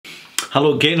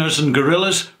Hello gainers and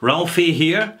gorillas, Ralphie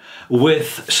here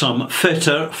with some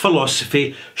fitter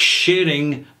philosophy,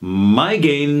 sharing my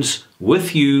gains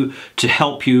with you to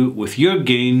help you with your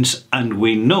gains. And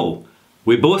we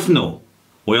both know,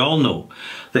 we all know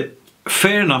that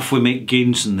fair enough we make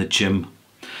gains in the gym,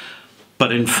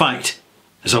 but in fact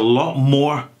there's a lot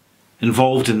more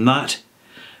involved in that,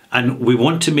 and we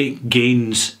want to make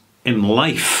gains in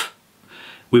life.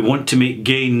 We want to make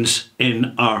gains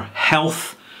in our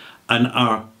health and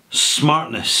our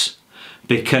smartness,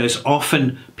 because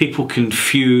often people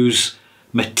confuse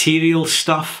material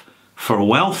stuff for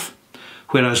wealth,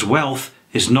 whereas wealth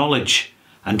is knowledge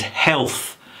and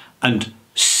health and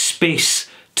space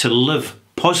to live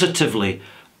positively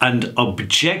and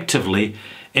objectively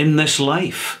in this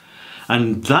life.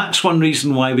 And that's one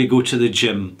reason why we go to the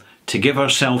gym, to give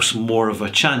ourselves more of a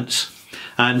chance.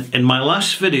 And in my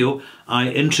last video, I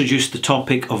introduced the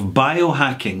topic of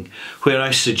biohacking, where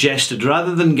I suggested,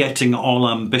 rather than getting all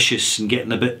ambitious and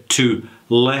getting a bit too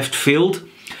left field,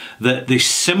 that the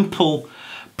simple,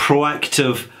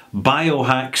 proactive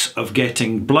biohacks of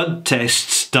getting blood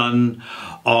tests done,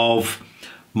 of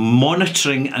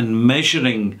monitoring and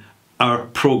measuring our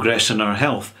progress in our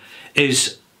health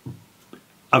is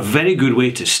a very good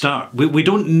way to start. We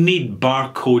don't need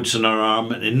barcodes on our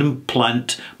arm and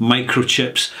implant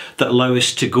microchips that allow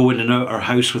us to go in and out our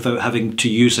house without having to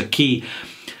use a key.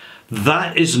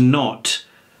 That is not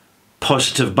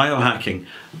positive biohacking.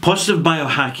 Positive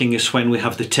biohacking is when we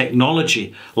have the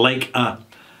technology like a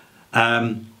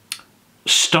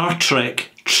Star Trek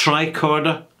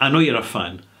tricorder. I know you're a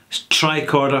fan. It's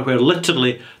tricorder, where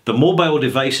literally the mobile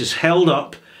device is held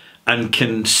up and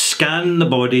can scan the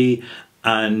body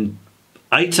and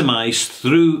itemize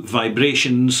through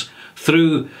vibrations,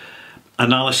 through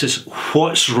analysis,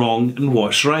 what's wrong and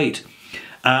what's right.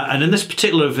 And in this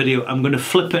particular video, I'm going to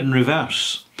flip it in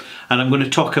reverse. And I'm going to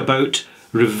talk about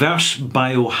reverse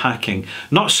biohacking.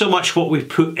 Not so much what we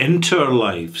put into our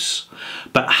lives,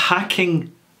 but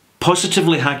hacking,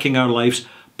 positively hacking our lives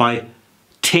by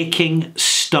taking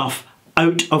stuff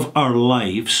out of our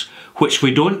lives which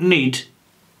we don't need,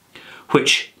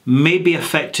 which may be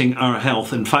affecting our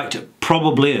health. In fact, it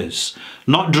probably is.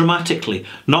 Not dramatically,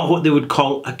 not what they would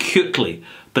call acutely,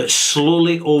 but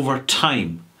slowly over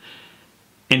time,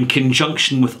 in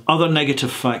conjunction with other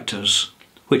negative factors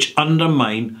which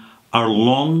undermine our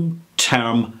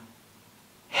long-term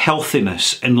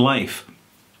healthiness in life.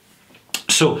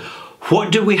 So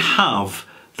what do we have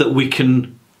that we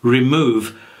can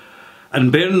remove?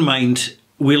 And bear in mind,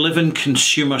 we live in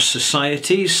consumer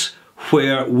societies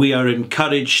where we are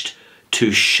encouraged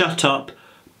to shut up,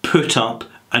 put up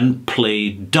and play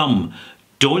dumb.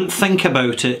 Don't think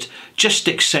about it, just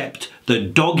accept the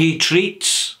doggy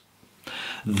treats,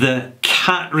 the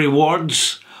cat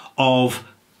rewards of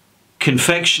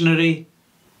confectionery,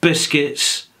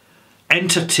 biscuits,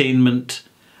 entertainment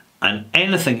and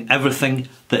anything, everything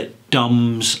that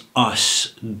dumbs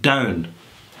us down.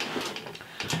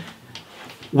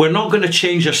 We're not going to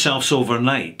change ourselves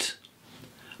overnight,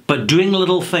 but doing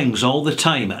little things all the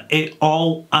time, it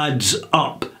all adds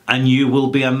up, and you will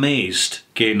be amazed,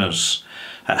 gainers,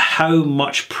 at how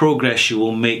much progress you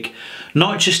will make,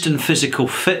 not just in physical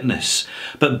fitness,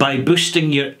 but by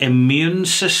boosting your immune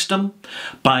system,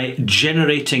 by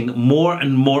generating more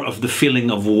and more of the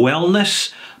feeling of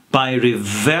wellness, by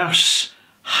reverse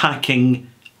hacking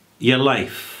your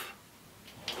life.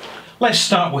 Let's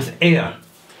start with air.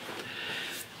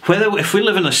 If we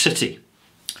live in a city,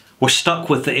 we're stuck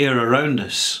with the air around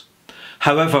us.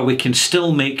 However, we can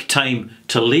still make time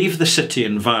to leave the city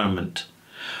environment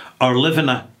or live in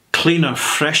a cleaner,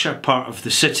 fresher part of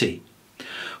the city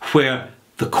where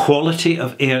the quality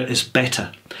of air is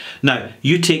better. Now,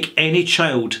 you take any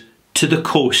child to the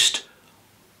coast,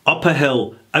 up a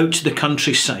hill, out to the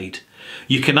countryside,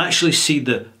 you can actually see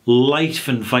the life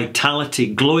and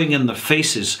vitality glowing in their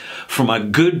faces from a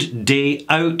good day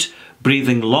out,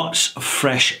 breathing lots of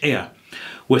fresh air.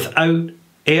 Without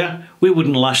air, we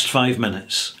wouldn't last 5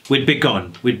 minutes. We'd be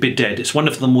gone, we'd be dead. It's one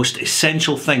of the most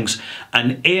essential things.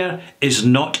 And air is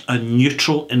not a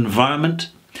neutral environment.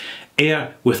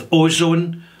 Air with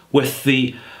ozone, with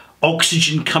the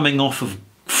oxygen coming off of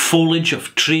foliage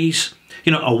of trees.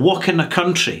 You know, a walk in the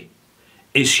country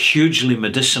is hugely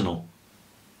medicinal.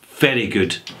 Very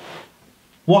good.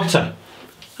 Water,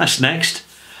 that's next.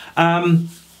 A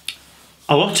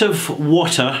lot of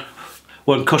water,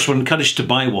 well, of course we're encouraged to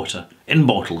buy water in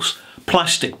bottles,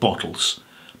 plastic bottles,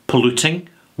 polluting,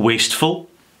 wasteful,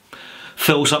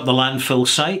 fills up the landfill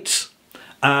sites.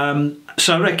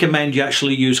 So I recommend you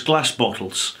actually use glass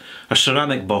bottles or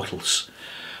ceramic bottles.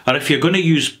 Or if you're going to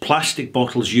use plastic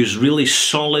bottles, use really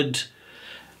solid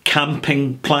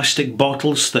camping plastic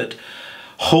bottles that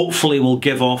hopefully will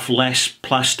give off less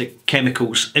plastic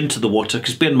chemicals into the water,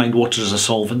 because bear in mind water is a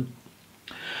solvent.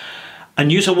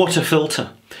 And use a water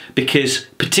filter, because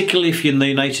particularly if you're in the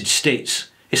United States,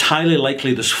 it's highly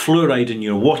likely there's fluoride in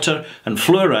your water, and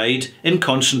fluoride in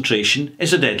concentration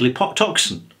is a deadly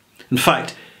toxin. In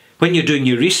fact, when you're doing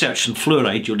your research on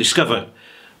fluoride, you'll discover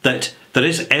that there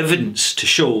is evidence to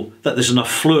show that there's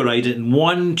enough fluoride in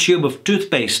one tube of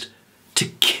toothpaste to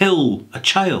kill a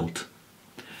child.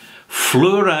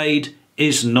 Fluoride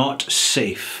is not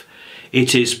safe.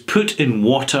 It is put in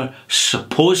water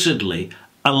supposedly,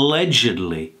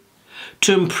 allegedly,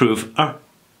 to improve our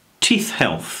teeth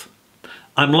health.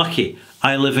 I'm lucky.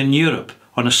 I live in Europe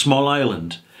on a small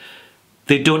island.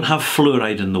 They don't have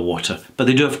fluoride in the water, but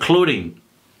they do have chlorine.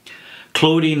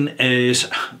 Chlorine is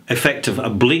effectively a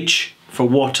bleach for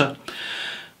water.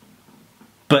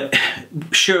 But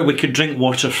sure, we could drink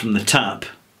water from the tap.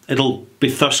 It'll be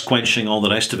thirst quenching, all the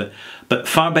rest of it. But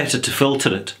far better to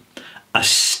filter it. A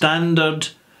standard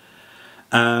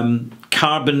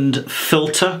carboned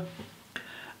filter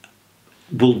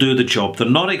will do the job. They're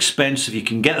not expensive. You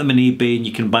can get them on eBay and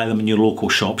you can buy them in your local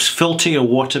shops. Filter your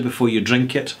water before you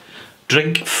drink it.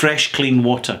 Drink fresh, clean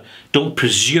water. Don't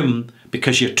presume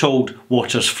because you're told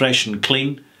water's fresh and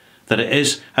clean that it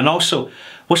is. And also,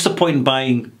 what's the point in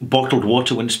buying bottled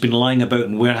water when it's been lying about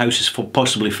in warehouses for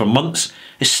possibly for months?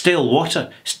 It's stale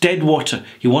water. It's dead water.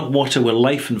 You want water with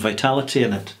life and vitality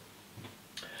in it.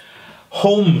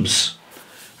 Homes.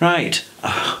 Right,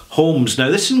 homes. Now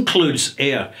this includes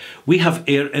air. We have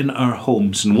air in our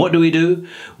homes, and what do?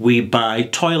 We buy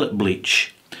toilet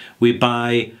bleach. We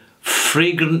buy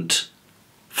fragrant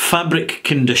fabric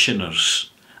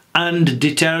conditioners and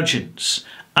detergents,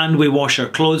 and we wash our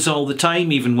clothes all the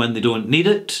time, even when they don't need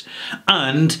it,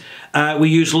 and we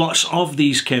use lots of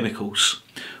these chemicals.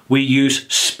 We use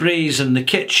sprays in the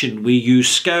kitchen, we use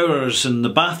scourers in the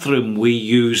bathroom, we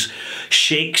use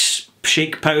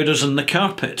shake powders on the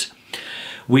carpet.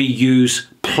 We use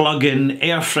plug-in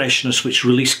air fresheners which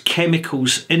release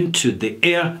chemicals into the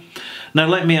air. Now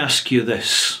let me ask you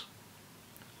this.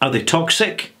 Are they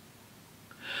toxic?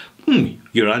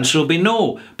 Your answer will be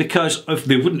no, because if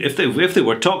they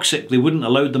were toxic, they wouldn't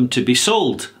allow them to be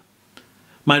sold.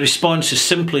 My response is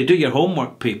simply do your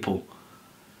homework, people.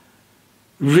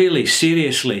 Really,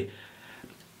 seriously.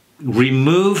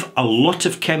 Remove a lot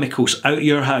of chemicals out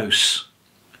your house.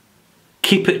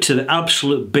 Keep it to the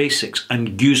absolute basics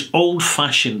and use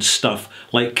old-fashioned stuff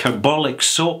like carbolic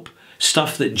soap,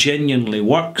 stuff that genuinely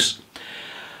works.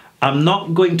 I'm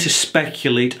not going to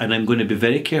speculate, and I'm going to be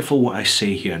very careful what I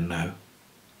say here now.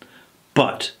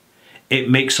 But it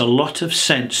makes a lot of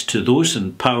sense to those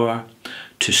in power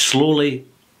to slowly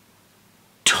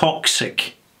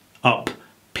toxic up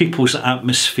people's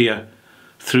atmosphere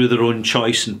through their own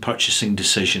choice and purchasing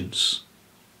decisions.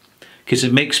 Because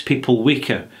it makes people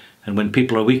weaker. And when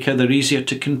people are weaker, they're easier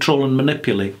to control and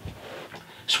manipulate.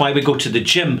 That's why we go to the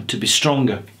gym, to be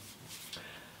stronger.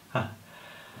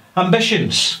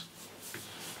 Ambitions.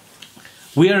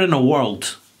 We are in a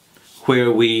world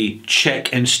where we check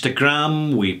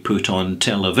Instagram, we put on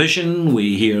television,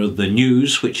 we hear the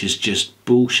news, which is just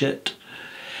bullshit.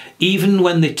 Even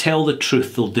when they tell the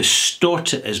truth, they'll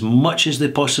distort it as much as they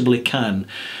possibly can,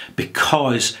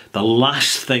 because the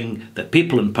last thing that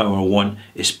people in power want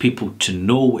is people to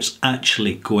know what's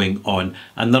actually going on.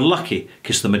 And they're lucky,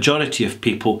 because the majority of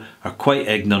people are quite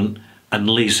ignorant and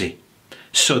lazy.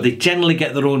 So they generally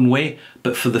get their own way,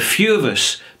 but for the few of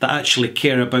us that actually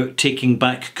care about taking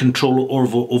back control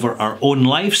over our own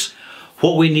lives,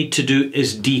 what we need to do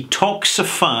is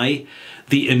detoxify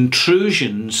the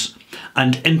intrusions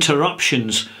and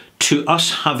interruptions to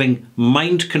us having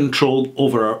mind control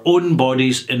over our own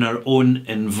bodies in our own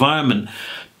environment.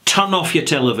 Turn off your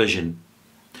television.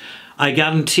 I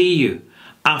guarantee you,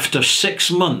 after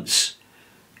 6 months,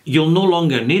 you'll no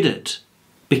longer need it,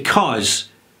 because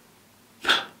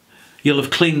you'll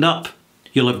have cleaned up,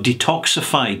 you'll have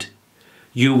detoxified,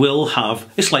 you will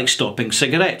have, it's like stopping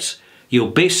cigarettes.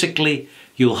 You'll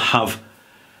have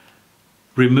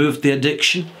removed the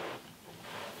addiction.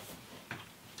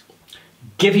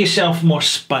 Give yourself more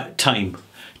time.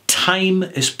 Time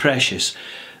is precious.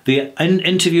 They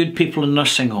interviewed people in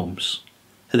nursing homes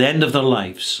at the end of their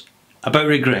lives about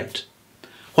regret.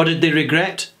 What did they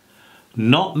regret?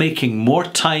 Not making more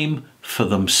time for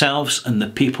themselves and the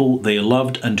people they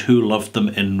loved and who loved them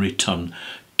in return.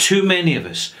 Too many of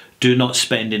us do not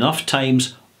spend enough time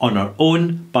on our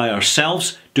own, by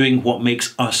ourselves, doing what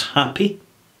makes us happy.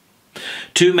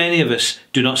 Too many of us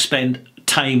do not spend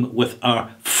time with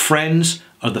our friends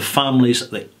or the families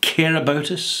that care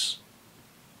about us.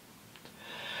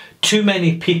 too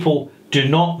many people do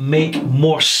not make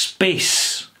more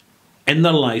space in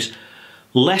their lives.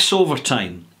 Less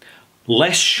overtime,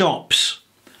 less shops,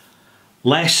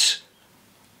 less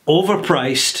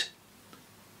overpriced,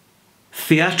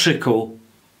 theatrical,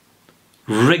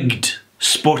 rigged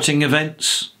sporting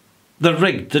events. They're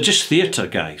rigged, they're just theatre,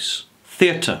 guys.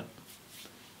 Theatre.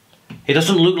 It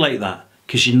doesn't look like that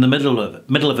because you're in the middle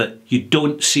of it. You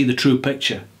don't see the true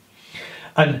picture.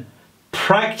 And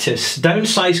practice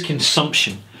downsize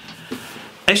consumption.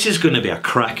 This is going to be a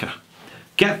cracker.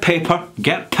 Get paper,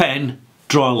 get pen,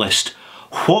 draw a list.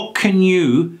 What do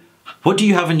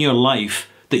you have in your life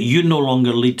that you no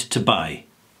longer need to buy?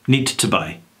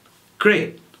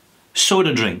 Great.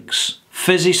 Soda drinks,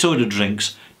 fizzy soda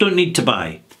drinks, don't need to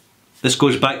buy. This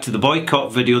goes back to the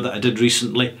boycott video that I did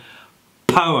recently.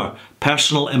 Power,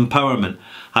 personal empowerment.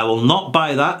 I will not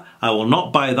buy that, I will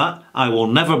not buy that, I will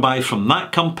never buy from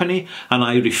that company, and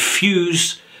I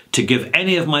refuse to give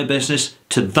any of my business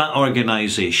to that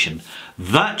organisation.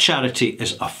 That charity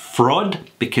is a fraud,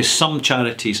 because some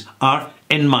charities are,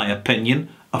 in my opinion,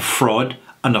 a fraud,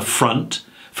 an affront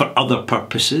for other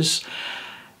purposes.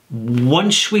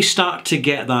 Once we start to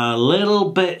get that a little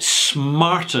bit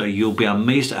smarter, you'll be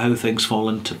amazed at how things fall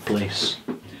into place.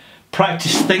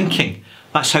 Practice thinking.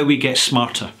 That's how we get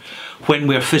smarter. When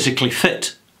we're physically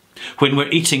fit, when we're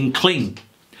eating clean,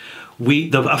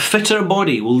 a fitter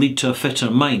body will lead to a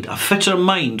fitter mind. A fitter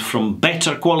mind from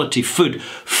better quality food.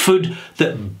 Food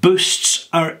that boosts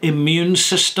our immune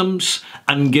systems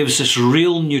and gives us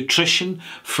real nutrition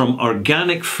from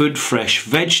organic food, fresh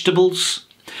vegetables,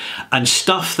 and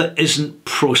stuff that isn't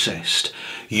processed.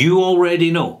 You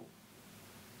already know,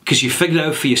 because you figured it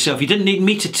out for yourself. You didn't need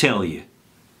me to tell you.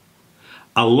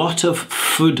 A lot of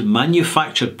food,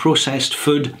 manufactured, processed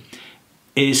food,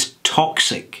 is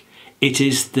toxic. It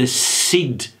is the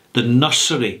seed, the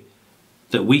nursery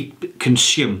that we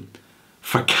consume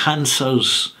for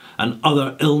cancers and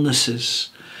other illnesses.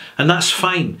 And that's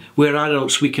fine. We're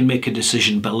adults, we can make a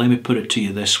decision, but let me put it to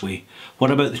you this way.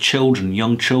 What about the children,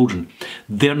 young children?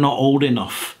 They're not old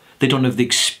enough. They don't have the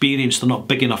experience. They're not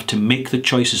big enough to make the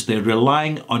choices. They're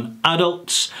relying on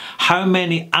adults. How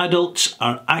many adults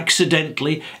are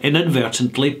accidentally,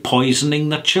 inadvertently poisoning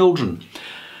their children?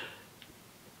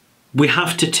 We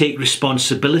have to take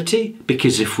responsibility,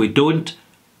 because if we don't,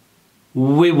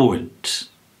 we won't.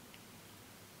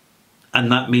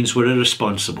 And that means we're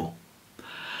irresponsible.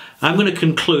 I'm going to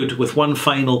conclude with one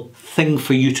final thing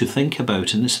for you to think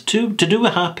about, and it's to do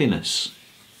with happiness.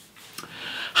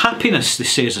 Happiness, they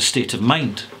say, is a state of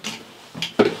mind.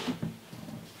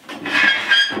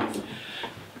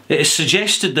 It is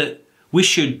suggested that we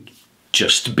should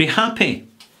just be happy.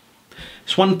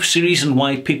 It's one reason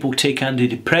why people take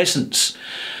antidepressants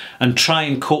and try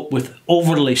and cope with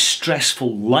overly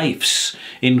stressful lives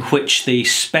in which they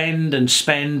spend and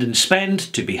spend and spend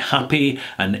to be happy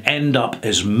and end up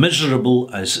as miserable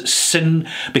as sin,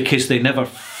 because they never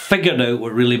figured out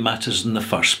what really matters in the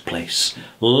first place.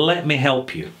 Let me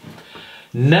help you.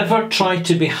 Never try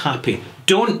to be happy.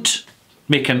 Don't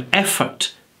make an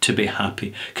effort to be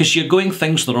happy, because you're going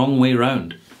things the wrong way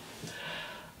round.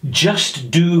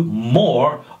 Just do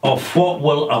more of what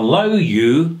will allow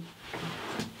you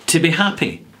to be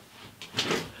happy.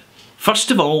 First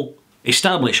of all,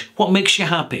 establish what makes you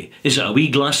happy. Is it a wee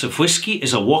glass of whiskey?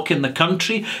 Is it a walk in the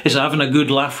country? Is it having a good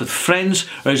laugh with friends?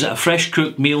 Or is it a fresh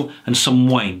cooked meal and some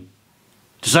wine?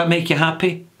 Does that make you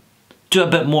happy? Do a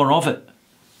bit more of it.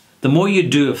 The more you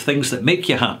do of things that make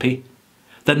you happy,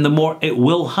 then the more it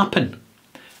will happen.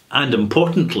 And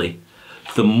importantly,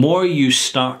 the more you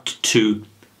start to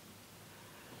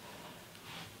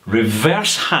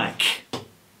reverse hack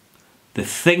the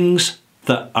things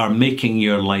that are making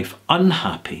your life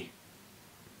unhappy.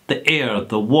 The air,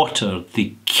 the water,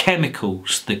 the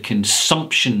chemicals, the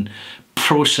consumption,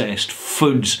 processed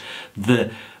foods,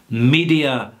 the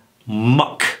media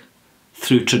muck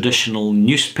through traditional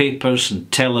newspapers and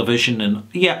television and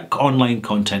online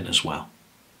content as well.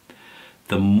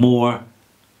 The more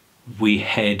we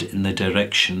head in the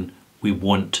direction we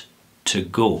want to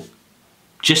go.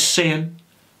 Just saying,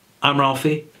 I'm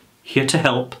Ralphie, here to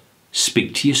help.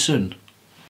 Speak to you soon.